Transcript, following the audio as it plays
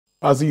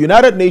As the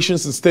United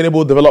Nations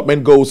Sustainable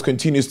Development Goals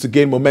continues to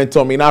gain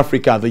momentum in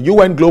Africa, the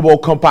UN Global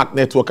Compact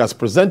Network has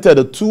presented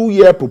a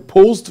 2-year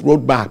proposed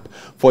roadmap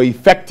for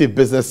effective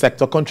business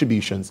sector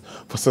contributions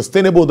for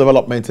sustainable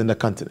development in the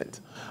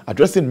continent.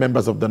 Addressing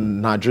members of the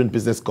Nigerian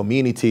business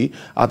community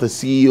at the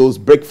CEO's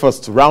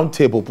Breakfast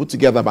Roundtable put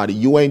together by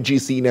the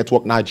UNGC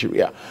Network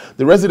Nigeria,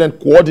 the resident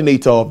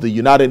coordinator of the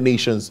United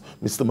Nations,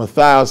 Mr.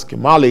 Matthias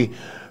Kimali,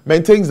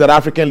 maintains that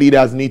African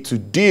leaders need to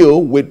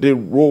deal with the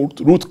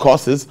root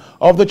causes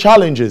of the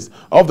challenges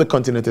of the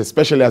continent,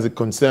 especially as it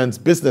concerns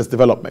business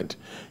development.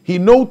 He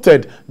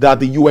noted that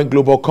the UN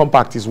Global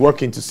Compact is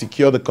working to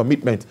secure the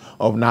commitment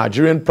of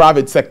Nigerian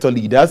private sector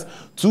leaders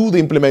to the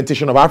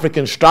implementation of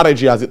African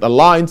strategy as it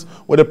aligns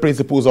with the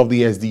principles of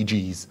the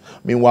SDGs.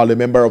 Meanwhile, a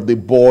member of the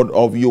board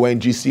of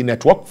UNGC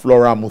Network,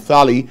 Flora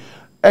Muthali,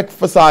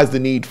 emphasized the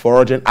need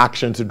for urgent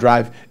action to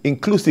drive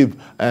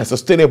inclusive,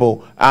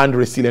 sustainable and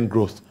resilient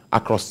growth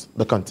across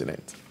the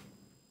continent.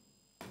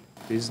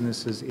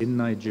 Businesses in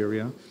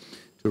Nigeria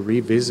to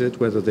revisit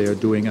whether they are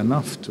doing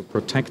enough to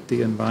protect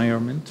the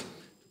environment,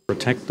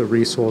 protect the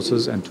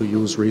resources, and to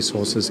use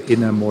resources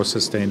in a more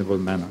sustainable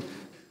manner.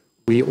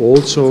 We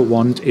also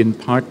want, in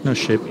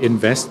partnership,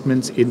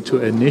 investments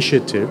into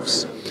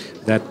initiatives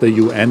that the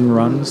UN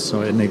runs.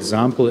 So an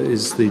example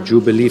is the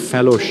Jubilee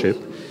Fellowship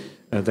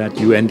that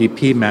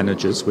UNDP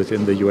manages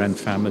within the UN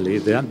family.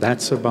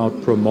 That's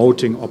about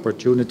promoting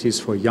opportunities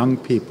for young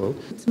people.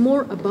 It's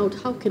more about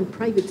how can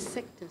private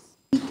sector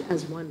speak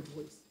as one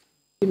voice,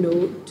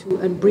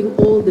 and bring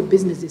all the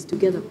businesses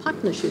together,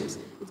 partnerships.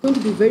 It's going to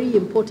be very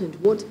important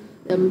what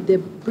the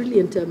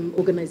brilliant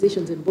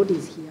organizations and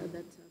bodies here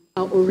that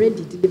are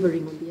already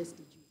delivering on the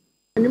SDGs.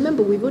 And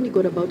remember, we've only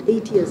got about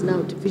 8 years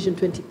now to Vision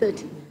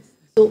 2030.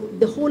 So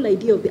the whole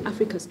idea of the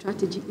Africa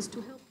strategy is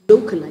to help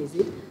localize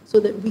it so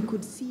that we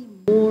could see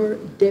more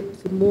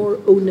depth, more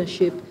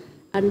ownership.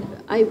 And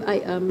I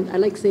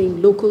like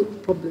saying local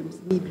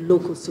problems need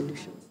local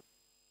solutions.